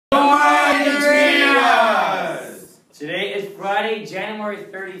Saturday, January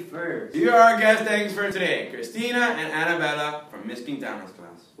 31st. Here are our guest thanks for today, Christina and Annabella from Miss Quintana's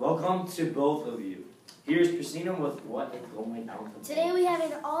class. Welcome to both of you. Here's Christina with what is going out Today we have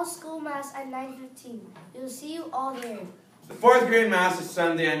an all-school mass at 9:15. We'll see you all there. The 4th grade mass is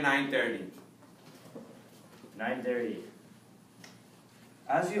Sunday at 9:30. 9:30.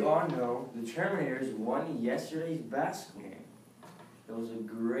 As you all know, the Terminators won yesterday's basketball game. It was a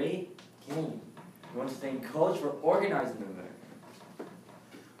great game. We want to thank Coach for organizing the event.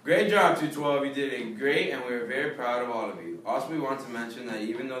 Great job, 212. You did a great, and we are very proud of all of you. Also, we want to mention that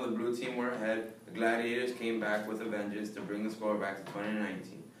even though the blue team were ahead, the Gladiators came back with a vengeance to bring the score back to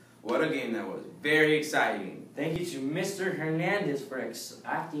 2019. What a game that was. Very exciting. Thank you to Mr. Hernandez for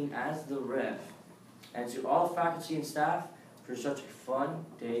acting as the ref, and to all faculty and staff for such a fun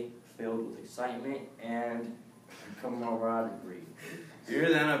day filled with excitement and camaraderie.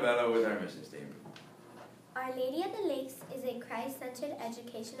 Here's Annabella with our mission statement. Our Lady of the Lakes is a Christ-centered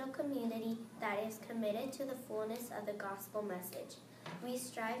educational community that is committed to the fullness of the gospel message. We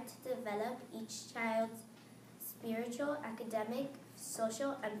strive to develop each child's spiritual, academic,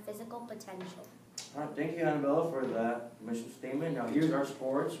 social, and physical potential. All right, thank you, Annabella, for that mission statement. Now here's our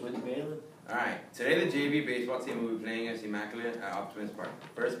sports with Baylor. Alright, today the JV baseball team will be playing against Immaculate at Optimist Park.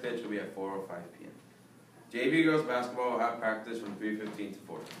 First pitch will be at 4:05 p.m. JV girls basketball will have practice from 3:15 to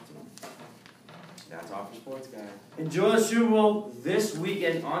 4:15. That's all for sports, guys. Enjoy the Super Bowl this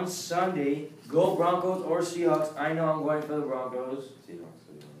weekend on Sunday. Go Broncos or Seahawks. I know I'm going for the Broncos. Seahawks,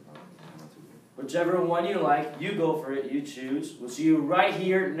 not too good. Whichever one you like, you go for it. You choose. We'll see you right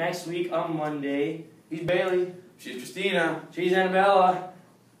here next week on Monday. He's Bailey. She's Christina. She's Annabella.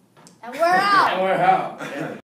 And we're out! And we're out.